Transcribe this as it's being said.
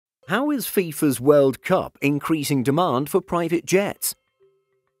How is FIFA's World Cup increasing demand for private jets?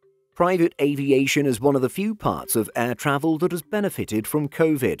 Private aviation is one of the few parts of air travel that has benefited from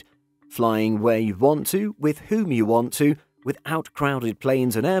COVID. Flying where you want to, with whom you want to, without crowded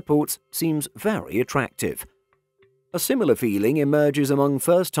planes and airports seems very attractive. A similar feeling emerges among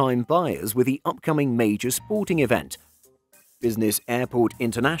first-time buyers with the upcoming major sporting event. Business Airport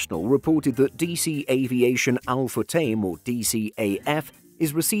International reported that DC Aviation Al Futtaim, or DCAF,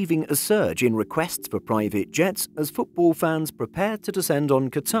 is receiving a surge in requests for private jets as football fans prepare to descend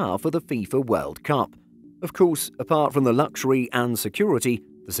on Qatar for the FIFA World Cup. Of course, apart from the luxury and security,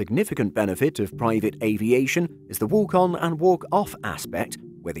 the significant benefit of private aviation is the walk-on and walk-off aspect,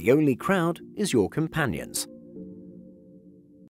 where the only crowd is your companions.